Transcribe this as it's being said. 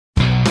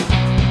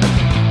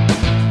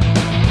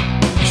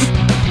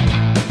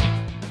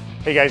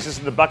Hey guys, this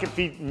is the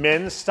Bucketfeet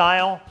men's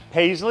style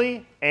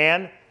Paisley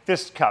and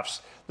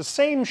Fisticuffs. The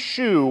same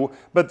shoe,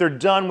 but they're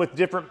done with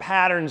different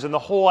patterns, and the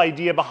whole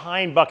idea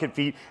behind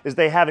Bucketfeet is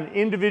they have an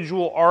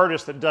individual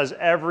artist that does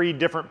every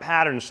different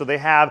pattern. So they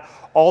have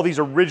all these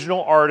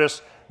original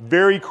artists.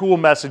 Very cool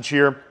message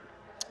here.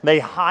 They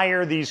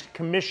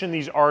commission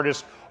these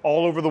artists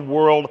all over the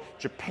world,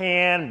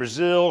 Japan,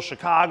 Brazil,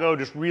 Chicago,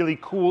 just really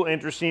cool,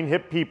 interesting,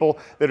 hip people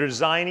that are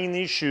designing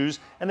these shoes,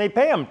 and they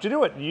pay them to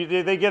do it.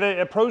 They get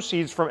a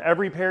proceeds from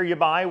every pair you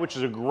buy, which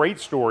is a great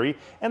story,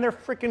 and they're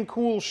freaking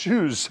cool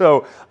shoes.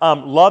 So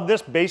love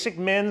this basic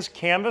men's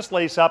canvas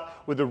lace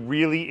up with a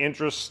really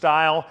interesting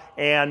style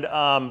and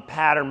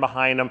pattern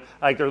behind them.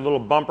 I like their little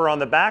bumper on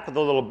the back with a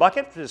little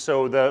bucket,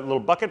 so the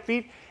little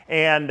Bucketfeet.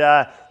 And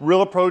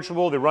real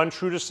approachable. They run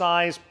true to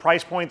size.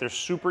 Price point, they're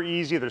super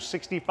easy. They're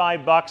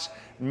 65 bucks,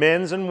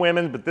 men's and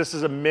women's, but this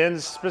is a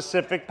men's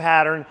specific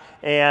pattern,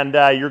 and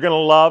you're gonna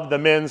love the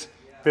men's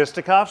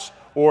Fisticuffs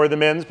or the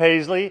men's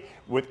Paisley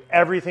with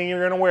everything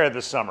you're gonna wear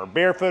this summer.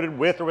 Barefooted,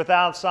 with or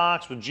without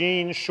socks, with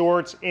jeans,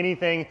 shorts,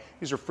 anything.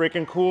 These are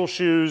freaking cool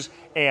shoes,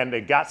 and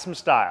they got some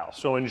style.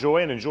 So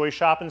enjoy, and enjoy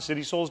shopping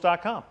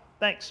citysoles.com.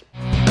 Thanks.